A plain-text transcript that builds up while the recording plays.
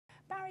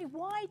Barry,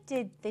 why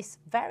did this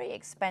very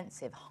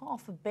expensive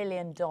 $500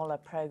 million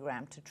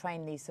program to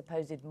train these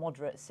supposed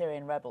moderate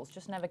Syrian rebels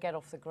just never get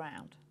off the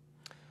ground?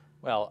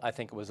 Well, I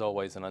think it was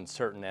always an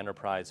uncertain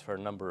enterprise for a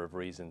number of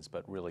reasons,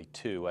 but really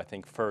two. I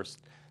think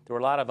first, there were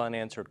a lot of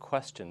unanswered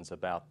questions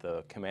about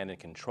the command and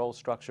control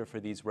structure for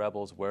these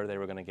rebels, where they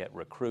were going to get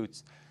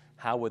recruits,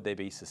 how would they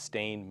be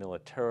sustained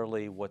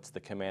militarily, what's the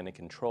command and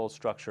control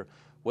structure,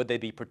 would they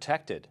be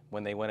protected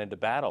when they went into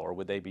battle, or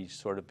would they be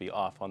sort of be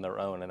off on their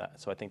own? And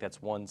so I think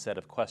that's one set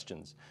of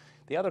questions.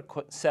 The other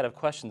set of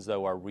questions,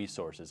 though, are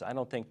resources. I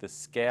don't think the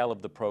scale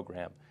of the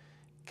program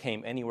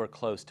came anywhere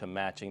close to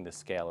matching the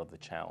scale of the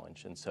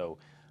challenge. And so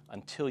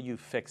until you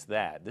fix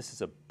that, this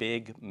is a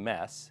big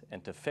mess,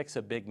 and to fix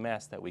a big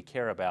mess that we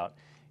care about,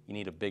 you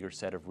need a bigger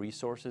set of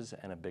resources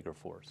and a bigger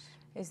force.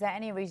 Is there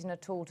any reason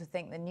at all to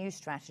think the new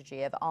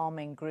strategy of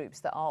arming groups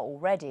that are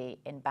already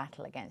in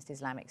battle against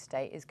Islamic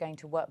State is going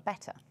to work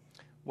better?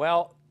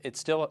 Well, it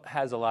still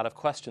has a lot of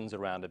questions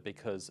around it,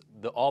 because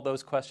all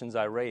those questions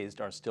I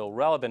raised are still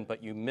relevant,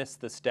 but you miss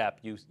the step.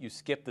 You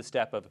skip the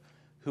step of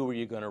who are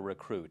you going to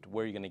recruit,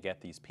 where are you going to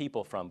get these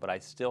people from, but I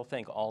still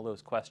think all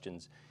those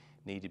questions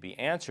need to be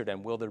answered,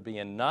 and will there be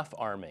enough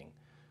arming?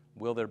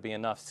 Will there be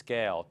enough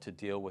scale to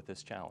deal with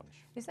this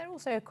challenge? Is there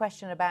also a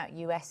question about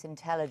US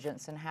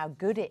intelligence and how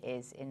good it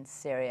is in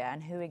Syria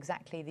and who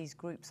exactly these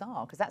groups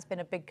are? Because that's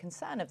been a big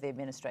concern of the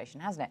administration,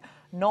 hasn't it?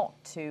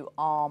 Not to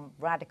arm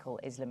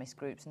radical Islamist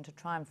groups and to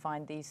try and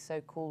find these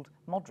so-called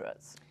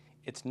moderates.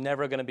 It's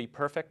never going to be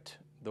perfect.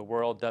 The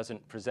world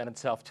doesn't present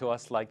itself to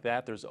us like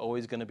that. There's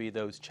always going to be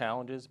those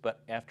challenges,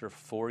 but after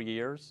 4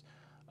 years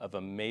of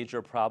a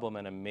major problem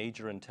and a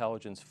major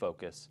intelligence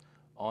focus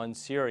on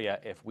Syria,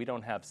 if we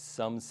don't have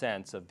some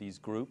sense of these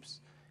groups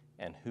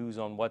and who's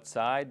on what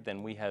side,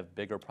 then we have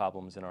bigger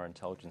problems in our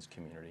intelligence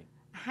community.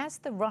 Has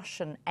the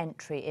Russian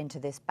entry into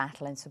this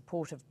battle in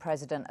support of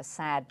President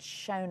Assad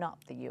shown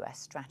up the US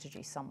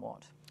strategy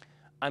somewhat?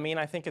 I mean,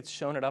 I think it's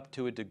shown it up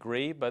to a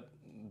degree, but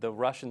the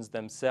Russians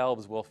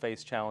themselves will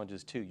face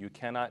challenges too. You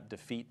cannot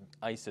defeat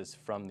ISIS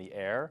from the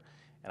air,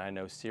 and I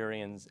know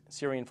Syrian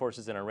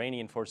forces and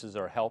Iranian forces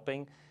are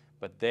helping,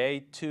 but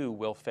they too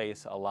will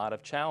face a lot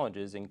of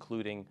challenges,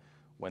 including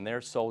when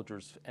their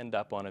soldiers end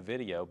up on a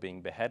video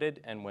being beheaded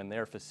and when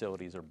their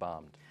facilities are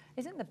bombed.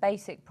 Isn't the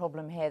basic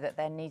problem here that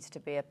there needs to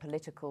be a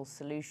political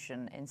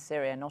solution in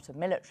Syria, not a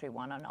military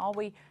one? And are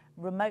we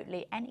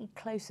remotely any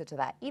closer to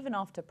that, even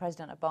after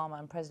President Obama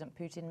and President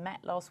Putin met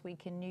last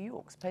week in New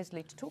York,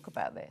 supposedly to talk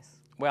about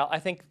this? Well, I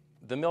think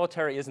the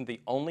military isn't the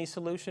only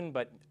solution,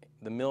 but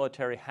the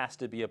military has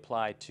to be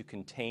applied to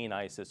contain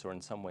ISIS, or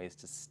in some ways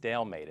to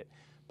stalemate it.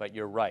 But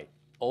you're right.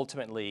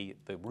 Ultimately,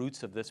 the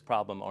roots of this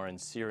problem are in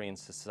Syrian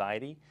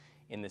society,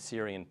 in the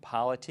Syrian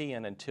polity,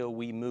 and until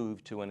we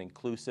move to an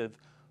inclusive,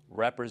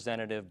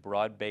 representative,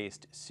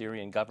 broad-based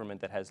Syrian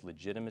government that has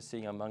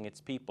legitimacy among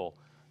its people,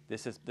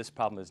 this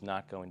problem is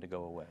not going to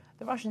go away.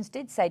 The Russians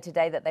did say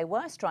today that they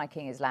were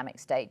striking Islamic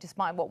State,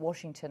 despite what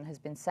Washington has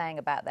been saying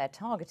about their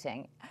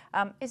targeting.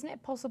 Isn't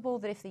it possible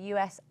that if the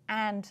US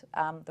and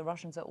the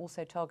Russians are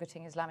also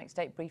targeting Islamic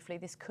State briefly,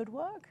 this could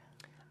work?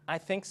 I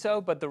think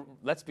so, but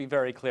let's be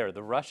very clear.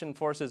 The Russian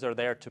forces are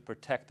there to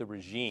protect the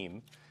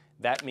regime.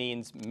 That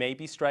means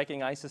maybe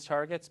striking ISIS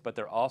targets, but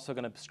they're also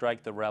going to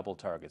strike the rebel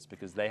targets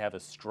because they have a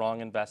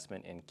strong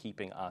investment in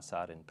keeping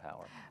Assad in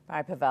power.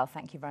 Barry Pavel,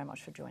 thank you very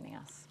much for joining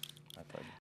us. My pleasure.